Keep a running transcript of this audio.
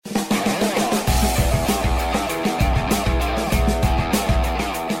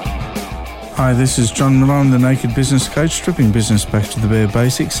Hi, this is John Miller. I'm the Naked Business Coach, stripping business back to the bare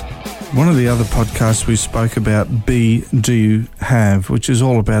basics. One of the other podcasts we spoke about be, do, have, which is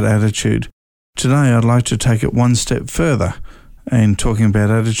all about attitude. Today I'd like to take it one step further and talking about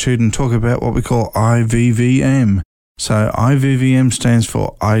attitude and talk about what we call IVVM. So IVVM stands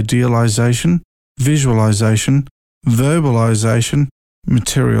for Idealization, Visualization, Verbalization,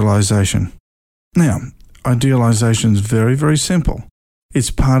 Materialization. Now, idealization is very, very simple. It's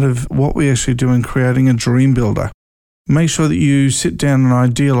part of what we actually do in creating a dream builder. Make sure that you sit down and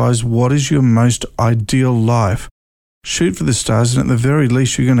idealize what is your most ideal life. Shoot for the stars, and at the very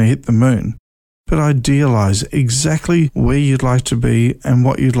least you're going to hit the moon. But idealize exactly where you'd like to be and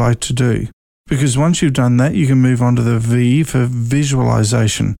what you'd like to do. Because once you've done that, you can move on to the V for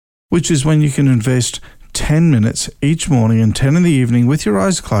visualization, which is when you can invest 10 minutes each morning and 10 in the evening with your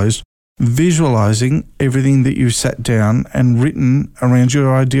eyes closed, visualizing everything that you've sat down and written around your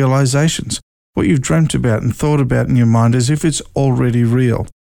idealizations, what you've dreamt about and thought about in your mind as if it's already real.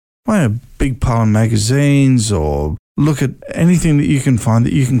 Buy a big pile of magazines or look at anything that you can find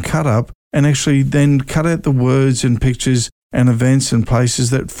that you can cut up and actually then cut out the words and pictures and events and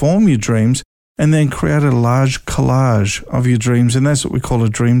places that form your dreams, and then create a large collage of your dreams, and that's what we call a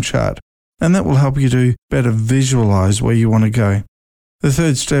dream chart. And that will help you to better visualize where you want to go. The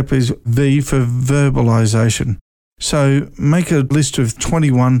third step is V for verbalization. So make a list of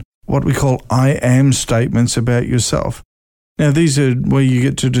 21 what we call I am statements about yourself. Now these are where you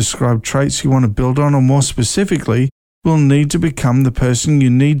get to describe traits you want to build on, or more specifically, will need to become the person you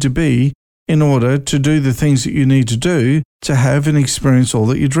need to be in order to do the things that you need to do to have and experience all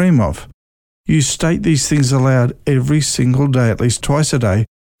that you dream of. You state these things aloud every single day, at least twice a day,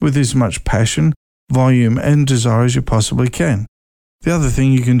 with as much passion, volume, and desire as you possibly can. The other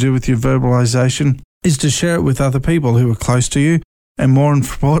thing you can do with your verbalization is to share it with other people who are close to you, and more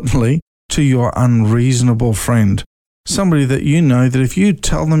importantly, to your unreasonable friend. Somebody that you know that if you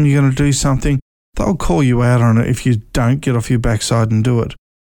tell them you're going to do something, they'll call you out on it if you don't get off your backside and do it.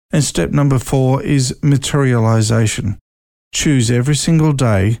 And step number 4 is materialization. Choose every single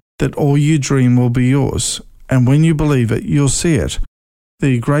day that all you dream will be yours, and when you believe it, you'll see it.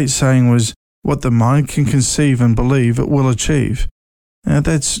 The great saying was, what the mind can conceive and believe, it will achieve. Now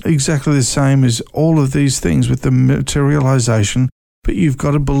that's exactly the same as all of these things with the materialization, but you've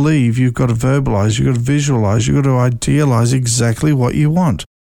got to believe, you've got to verbalize, you've got to visualize, you've got to idealize exactly what you want.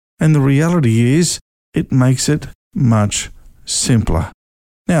 And the reality is, it makes it much simpler.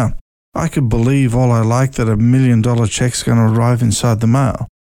 Now, I could believe all I like that $1 million check's going to arrive inside the mail,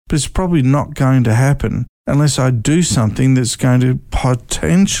 but it's probably not going to happen unless I do something that's going to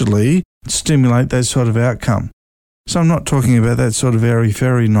potentially stimulate that sort of outcome. So I'm not talking about that sort of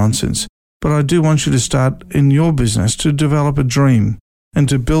airy-fairy nonsense, but I do want you to start in your business to develop a dream and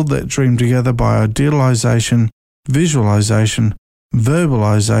to build that dream together by idealization, visualization,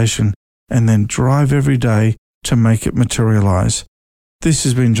 verbalization, and then drive every day to make it materialize. This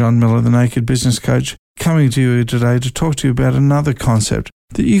has been John Miller, the Naked Business Coach, coming to you today to talk to you about another concept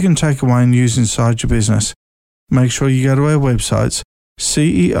that you can take away and use inside your business. Make sure you go to our websites,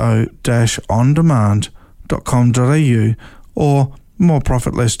 ceo-ondemand.com.au or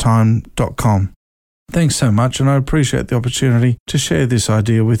moreprofitlesstime.com. Thanks so much, and I appreciate the opportunity to share this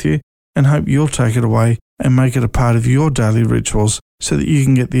idea with you, and hope you'll take it away and make it a part of your daily rituals so that you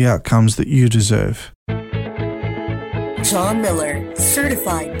can get the outcomes that you deserve. John Miller,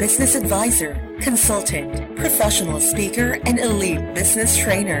 certified business advisor, consultant, professional speaker, and elite business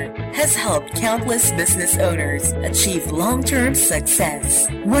trainer, has helped countless business owners achieve long-term success.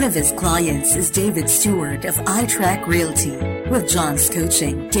 One of his clients is David Stewart of iTrack Realty. With John's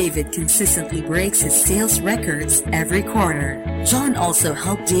coaching, David consistently breaks his sales records every quarter. John also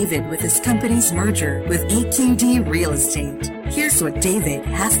helped David with his company's merger with AQD Real Estate. Here's what David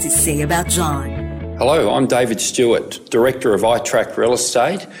has to say about John. Hello, I'm David Stewart, Director of iTrack Real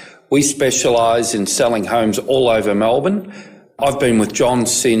Estate. We specialise in selling homes all over Melbourne. I've been with John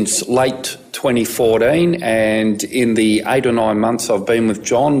since late 2014, and in the 8 or 9 months I've been with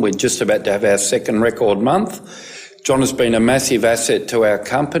John, we're just about to have our second record month. John has been a massive asset to our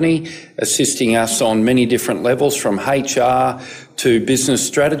company, assisting us on many different levels from HR to business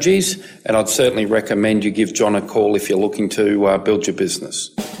strategies, and I'd certainly recommend you give John a call if you're looking to build your business.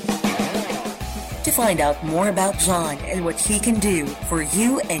 To find out more about John and what he can do for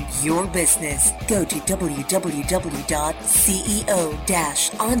you and your business, go to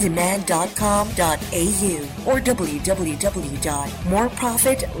www.ceo-ondemand.com.au or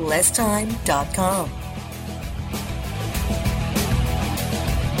www.moreprofitlesstime.com.